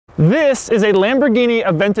This is a Lamborghini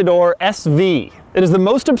Aventador SV. It is the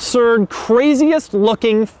most absurd, craziest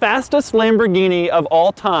looking, fastest Lamborghini of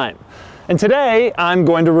all time. And today, I'm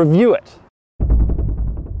going to review it.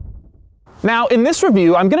 Now, in this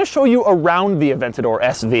review, I'm going to show you around the Aventador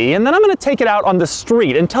SV, and then I'm going to take it out on the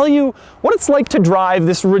street and tell you what it's like to drive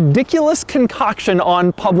this ridiculous concoction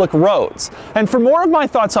on public roads. And for more of my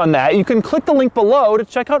thoughts on that, you can click the link below to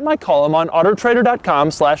check out my column on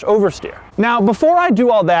autotrader.com/oversteer. Now, before I do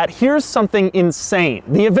all that, here's something insane.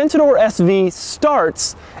 The Aventador SV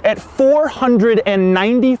starts at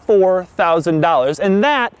 $494,000, and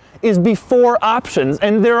that is before options,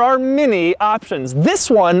 and there are many options.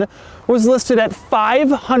 This one was listed at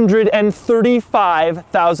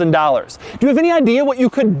 $535,000. Do you have any idea what you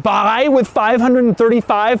could buy with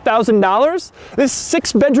 $535,000? This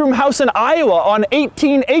 6-bedroom house in Iowa on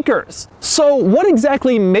 18 acres. So what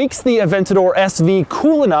exactly makes the Aventador SV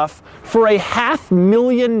cool enough for a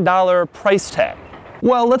 $500,000 price tag?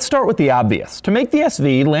 Well, let's start with the obvious. To make the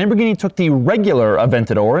SV, Lamborghini took the regular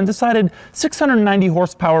Aventador and decided 690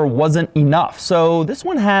 horsepower wasn't enough, so this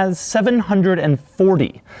one has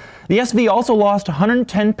 740. The SV also lost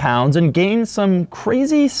 110 pounds and gained some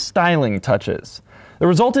crazy styling touches. The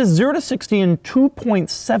result is 0 to 60 in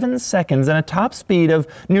 2.7 seconds and a top speed of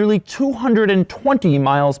nearly 220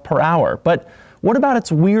 miles per hour. But what about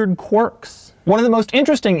its weird quirks? One of the most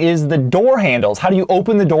interesting is the door handles. How do you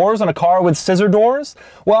open the doors on a car with scissor doors?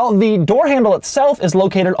 Well, the door handle itself is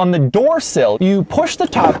located on the door sill. You push the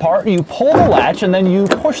top part, you pull the latch, and then you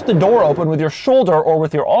push the door open with your shoulder or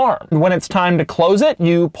with your arm. When it's time to close it,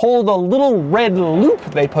 you pull the little red loop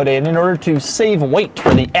they put in order to save weight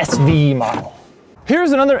for the SV model.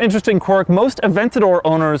 Here's another interesting quirk most Aventador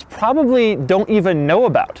owners probably don't even know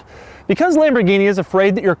about. Because Lamborghini is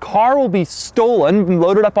afraid that your car will be stolen and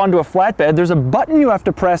loaded up onto a flatbed, there's a button you have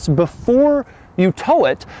to press before you tow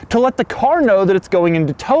it to let the car know that it's going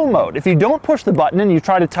into tow mode. If you don't push the button and you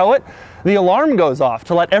try to tow it, the alarm goes off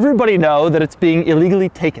to let everybody know that it's being illegally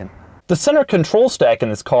taken. The center control stack in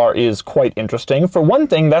this car is quite interesting. For one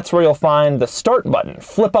thing, that's where you'll find the start button.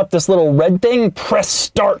 Flip up this little red thing, press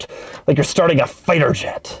start, like you're starting a fighter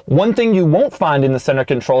jet. One thing you won't find in the center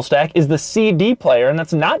control stack is the CD player, and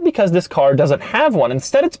that's not because this car doesn't have one.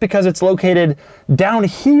 Instead, it's because it's located down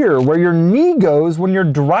here where your knee goes when you're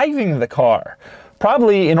driving the car,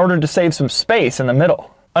 probably in order to save some space in the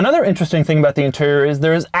middle. Another interesting thing about the interior is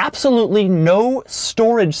there is absolutely no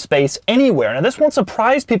storage space anywhere. Now, this won't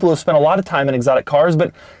surprise people who spend a lot of time in exotic cars,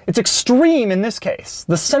 but it's extreme in this case.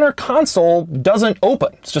 The center console doesn't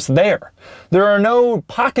open. It's just there. There are no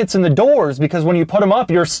pockets in the doors because when you put them up,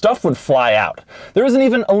 your stuff would fly out. There isn't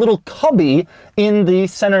even a little cubby in the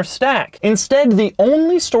center stack. Instead, the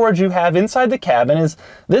only storage you have inside the cabin is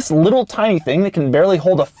this little tiny thing that can barely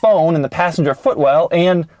hold a phone in the passenger footwell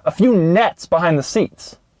and a few nets behind the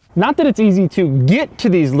seats. Not that it's easy to get to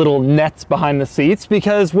these little nets behind the seats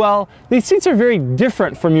because, well, these seats are very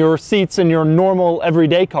different from your seats in your normal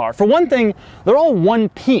everyday car. For one thing, they're all one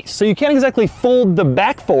piece, so you can't exactly fold the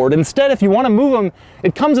back forward. Instead, if you want to move them,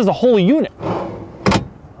 it comes as a whole unit.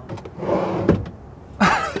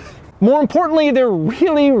 More importantly, they're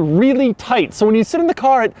really, really tight. So when you sit in the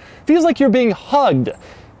car, it feels like you're being hugged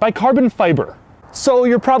by carbon fiber. So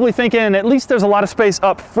you're probably thinking, at least there's a lot of space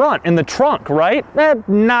up front in the trunk, right?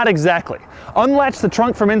 Not exactly. Unlatch the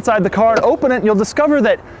trunk from inside the car and open it, and you'll discover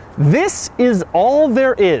that this is all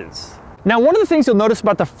there is. Now, one of the things you'll notice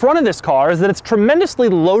about the front of this car is that it's tremendously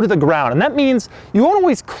low to the ground, and that means you won't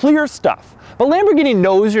always clear stuff. But Lamborghini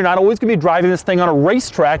knows you're not always going to be driving this thing on a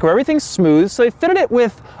racetrack where everything's smooth, so they fitted it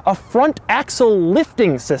with a front axle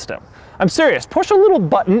lifting system. I'm serious, push a little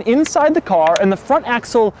button inside the car and the front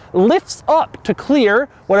axle lifts up to clear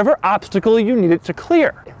whatever obstacle you need it to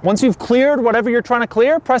clear. Once you've cleared whatever you're trying to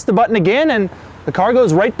clear, press the button again and the car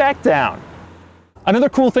goes right back down. Another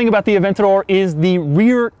cool thing about the Aventador is the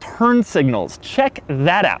rear turn signals. Check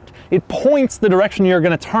that out. It points the direction you're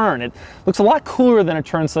going to turn. It looks a lot cooler than a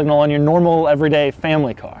turn signal on your normal everyday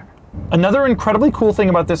family car. Another incredibly cool thing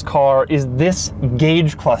about this car is this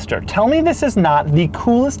gauge cluster. Tell me this is not the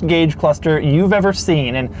coolest gauge cluster you've ever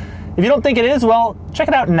seen. And if you don't think it is, well, check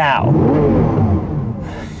it out now.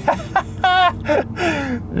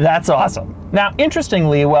 That's awesome. Now,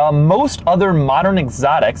 interestingly, while most other modern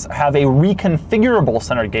exotics have a reconfigurable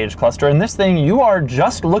center gauge cluster, in this thing you are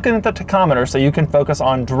just looking at the tachometer so you can focus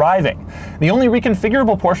on driving. The only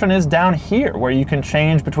reconfigurable portion is down here, where you can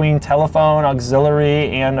change between telephone, auxiliary,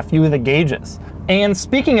 and a few of the gauges. And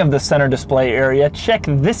speaking of the center display area, check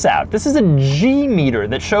this out. This is a G meter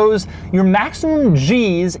that shows your maximum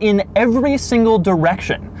Gs in every single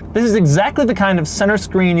direction. This is exactly the kind of center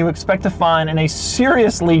screen you expect to find in a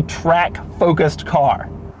seriously track-focused car.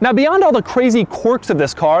 Now, beyond all the crazy quirks of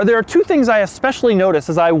this car, there are two things I especially notice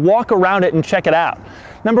as I walk around it and check it out.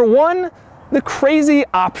 Number one, the crazy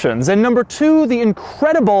options, and number two, the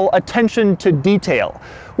incredible attention to detail.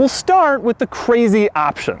 We'll start with the crazy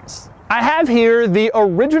options. I have here the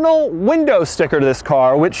original window sticker to this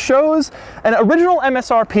car, which shows an original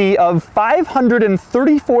MSRP of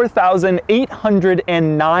 $534,809.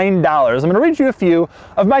 I'm going to read you a few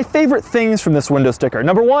of my favorite things from this window sticker.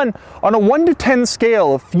 Number one, on a 1 to 10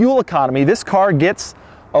 scale of fuel economy, this car gets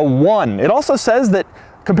a 1. It also says that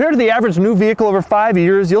compared to the average new vehicle over 5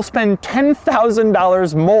 years, you'll spend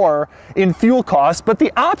 $10,000 more in fuel costs, but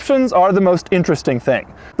the options are the most interesting thing.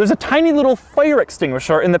 There's a tiny little fire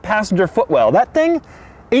extinguisher in the passenger footwell. That thing,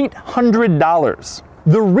 $800.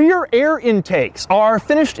 The rear air intakes are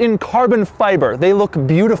finished in carbon fiber. They look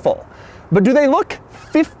beautiful. But do they look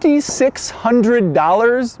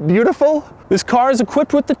 $5,600 beautiful? This car is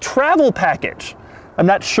equipped with the travel package. I'm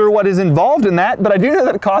not sure what is involved in that, but I do know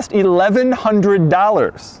that it cost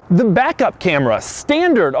 $1,100. The backup camera,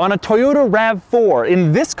 standard on a Toyota RAV4.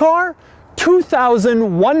 In this car,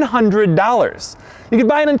 $2,100. You could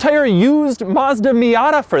buy an entire used Mazda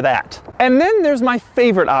Miata for that. And then there's my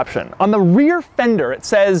favorite option. On the rear fender, it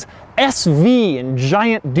says SV in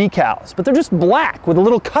giant decals, but they're just black with a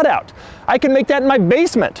little cutout. I can make that in my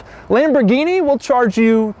basement. Lamborghini will charge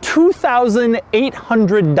you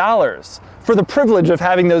 $2,800 for the privilege of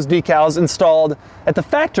having those decals installed at the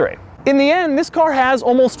factory. In the end, this car has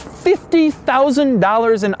almost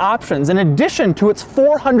 $50,000 in options in addition to its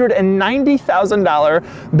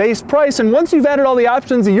 $490,000 base price. And once you've added all the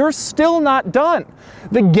options, you're still not done.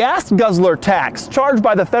 The gas guzzler tax charged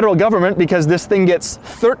by the federal government because this thing gets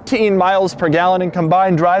 13 miles per gallon in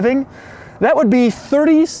combined driving, that would be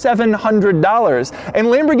 $3,700. And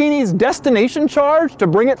Lamborghini's destination charge to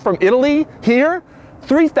bring it from Italy here,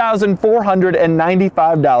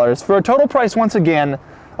 $3,495 for a total price, once again,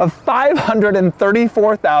 of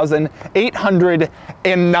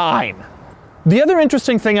 $534,809. The other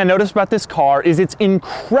interesting thing I noticed about this car is its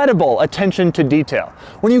incredible attention to detail.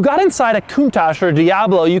 When you got inside a Countach or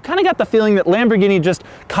Diablo, you kind of got the feeling that Lamborghini just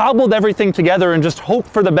cobbled everything together and just hoped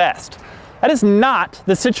for the best. That is not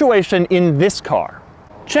the situation in this car.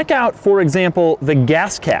 Check out, for example, the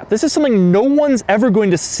gas cap. This is something no one's ever going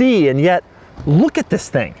to see, and yet look at this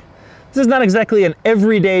thing. This is not exactly an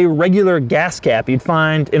everyday regular gas cap you'd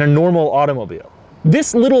find in a normal automobile.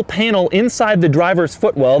 This little panel inside the driver's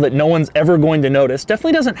footwell that no one's ever going to notice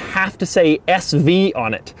definitely doesn't have to say SV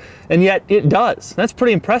on it, and yet it does. That's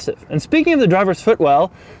pretty impressive. And speaking of the driver's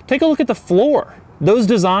footwell, take a look at the floor. Those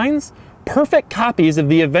designs, perfect copies of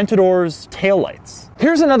the Aventador's taillights.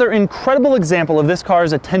 Here's another incredible example of this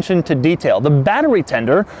car's attention to detail. The battery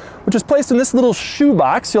tender, which is placed in this little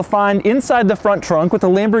shoebox you'll find inside the front trunk with the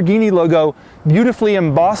Lamborghini logo beautifully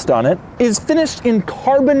embossed on it, is finished in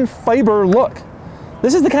carbon fiber look.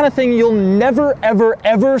 This is the kind of thing you'll never, ever,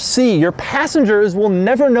 ever see. Your passengers will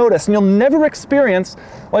never notice, and you'll never experience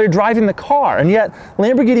while you're driving the car. And yet,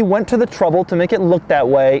 Lamborghini went to the trouble to make it look that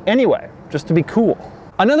way anyway, just to be cool.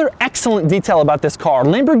 Another excellent detail about this car,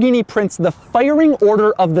 Lamborghini prints the firing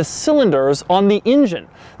order of the cylinders on the engine.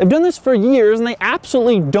 They've done this for years, and they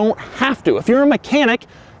absolutely don't have to. If you're a mechanic,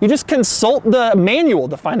 you just consult the manual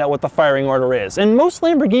to find out what the firing order is. And most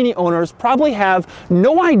Lamborghini owners probably have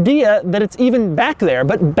no idea that it's even back there,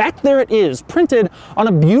 but back there it is, printed on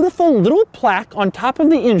a beautiful little plaque on top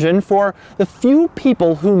of the engine for the few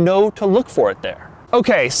people who know to look for it there.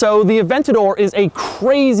 Okay, so the Aventador is a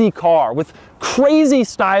crazy car with crazy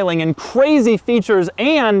styling and crazy features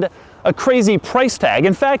and a crazy price tag.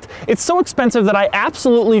 In fact, it's so expensive that I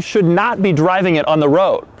absolutely should not be driving it on the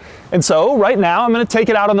road. And so right now I'm going to take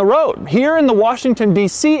it out on the road here in the Washington,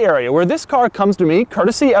 D.C. area, where this car comes to me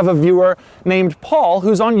courtesy of a viewer named Paul,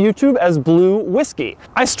 who's on YouTube as Blue Whiskey.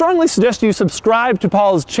 I strongly suggest you subscribe to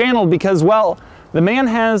Paul's channel because, well, the man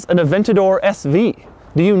has an Aventador SV.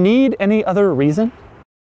 Do you need any other reason?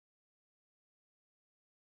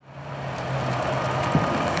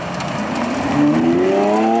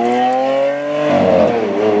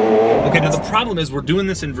 Okay, now the problem is we're doing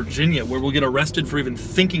this in Virginia where we'll get arrested for even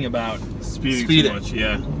thinking about speeding. Too much,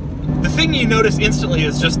 yeah. The thing you notice instantly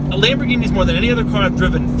is just Lamborghinis, more than any other car I've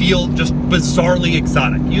driven, feel just bizarrely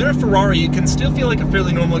exotic. Even a Ferrari, you can still feel like a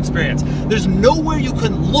fairly normal experience. There's nowhere you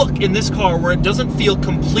can look in this car where it doesn't feel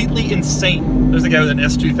completely insane. There's a guy with an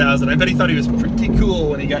S2000. I bet he thought he was pretty cool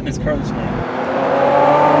when he got in his car this morning.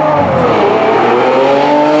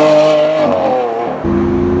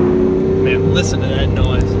 Man, listen to that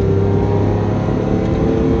noise.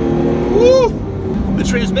 Woo! The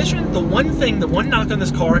transmission, the one knock on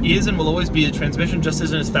this car is and will always be the transmission just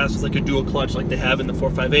isn't as fast as like a dual clutch like they have in the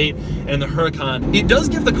 458 and the Huracan. It does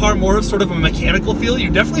give the car more of sort of a mechanical feel.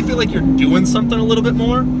 You definitely feel like you're doing something a little bit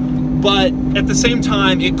more, but at the same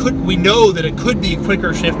time, we know that it could be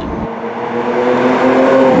quicker shifting.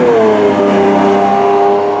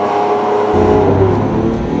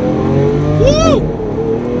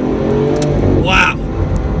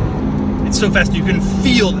 So fast, you can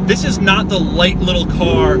feel that this is not the light little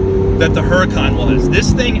car that the Huracan was.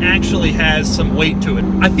 This thing actually has some weight to it.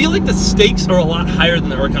 I feel like the stakes are a lot higher than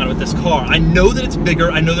the Huracan with this car. I know that it's bigger,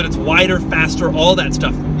 I know that it's wider, faster, all that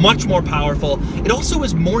stuff. Much more powerful. It also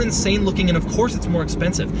is more insane looking, and of course it's more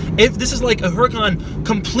expensive. If this is like a Huracan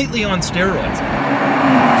completely on steroids.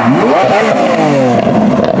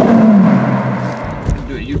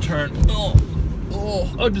 Do a U-turn.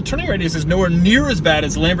 Oh, the turning radius is nowhere near as bad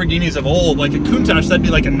as Lamborghinis of old. Like a Countach, that'd be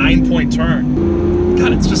like a 9-point turn.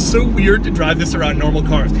 God, it's just so weird to drive this around normal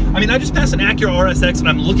cars. I mean, I just passed an Acura RSX and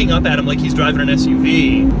I'm looking up at him like he's driving an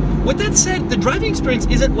SUV. With that said, the driving experience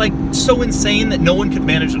isn't like so insane that no one could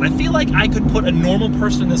manage it. I feel like I could put a normal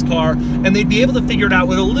person in this car and they'd be able to figure it out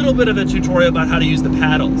with a little bit of a tutorial about how to use the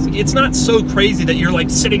paddles. It's not so crazy that you're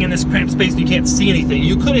like sitting in this cramped space and you can't see anything.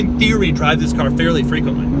 You could, in theory, drive this car fairly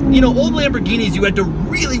frequently. You know, old Lamborghinis, you had to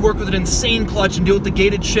really work with an insane clutch and deal with the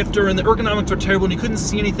gated shifter, and the ergonomics were terrible and you couldn't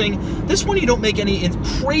see anything. This one, you don't make any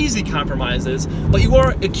crazy compromises, but you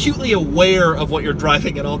are acutely aware of what you're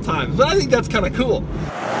driving at all times. But I think that's kind of cool.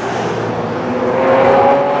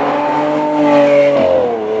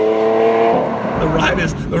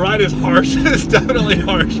 The ride is harsh. It's definitely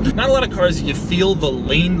harsh. Not a lot of cars you feel the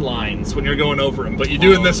lane lines when you're going over them, but you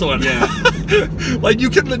do in this one. Yeah. Like you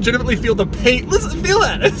can legitimately feel the paint. Listen, feel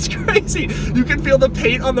that. It's crazy. You can feel the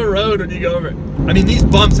paint on the road when you go over it. I mean, these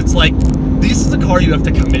bumps, it's like, this is a car you have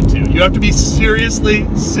to commit to. You have to be seriously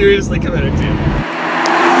committed to.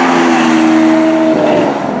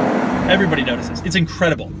 Everybody notices. It's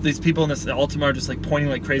incredible. These people in this Altima are just like pointing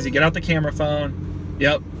like crazy. Get out the camera phone.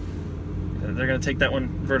 Yep. They're gonna take that one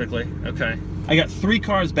vertically. Okay. I got 3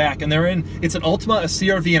 cars back and they're in, it's an Altima, a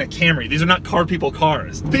CR-V, and a Camry. These are not car people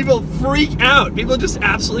cars. People freak out. People just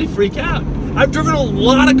absolutely freak out. I've driven a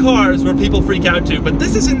lot of cars where people freak out too, but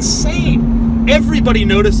this is insane. Everybody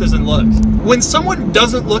notices and looks. When someone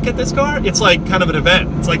doesn't look at this car, it's like kind of an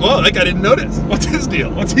event. It's like, whoa, that guy didn't notice. What's his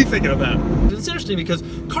deal? What's he thinking about? It's interesting because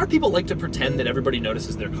car people like to pretend that everybody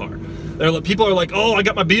notices their car. People are like, oh, I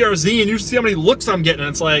got my BRZ and you see how many looks I'm getting. And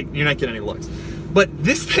it's like, you're not getting any looks. But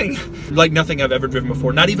this thing, like nothing I've ever driven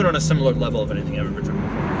before, not even on a similar level of anything I've ever driven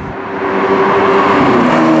before.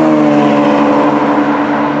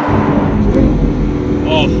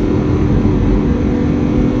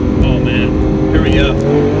 Oh man, here we go.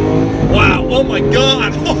 Wow, oh my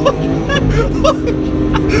God.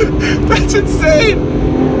 That's insane.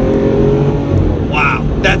 Wow,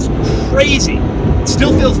 that's crazy. It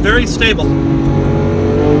still feels very stable.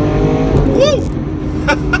 Woo!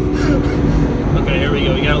 Okay, here we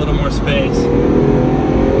go. We got a little more space.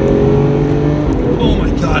 Oh my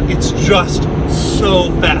God, it's just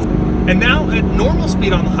so fast. And now at normal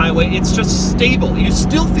speed on the highway, it's just stable. You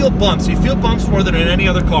still feel bumps. You feel bumps more than in any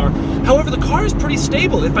other car. However, the car is pretty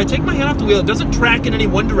stable. If I take my hand off the wheel, it doesn't track in any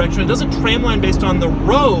one direction. It doesn't tramline based on the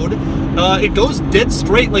road. It goes dead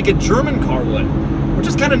straight like a German car would, which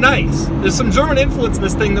is kind of nice. There's some German influence in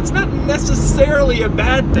this thing that's not necessarily a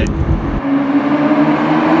bad thing.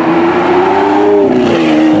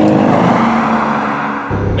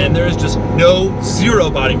 Man, there is just zero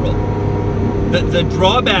body roll. The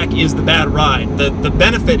drawback is the bad ride. The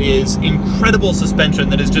benefit is incredible suspension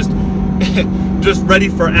that is just ready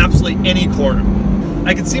for absolutely any corner.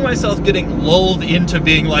 I can see myself getting lulled into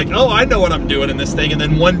being like, oh, I know what I'm doing in this thing, and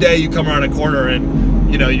then one day you come around a corner and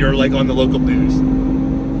you know you're like on the local news.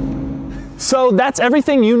 So that's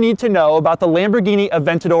everything you need to know about the Lamborghini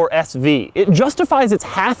Aventador SV. It justifies its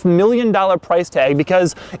 $500,000 price tag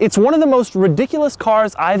because it's one of the most ridiculous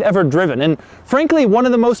cars I've ever driven, and frankly, one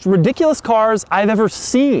of the most ridiculous cars I've ever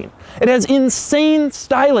seen. It has insane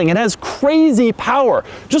styling, it has crazy power.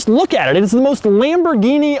 Just look at it, it's the most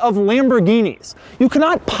Lamborghini of Lamborghinis. You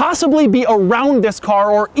cannot possibly be around this car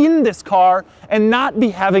or in this car and not be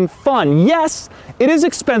having fun. Yes, it is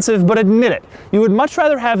expensive, but admit it, you would much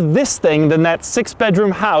rather have this thing than that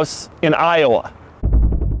 6-bedroom house in Iowa.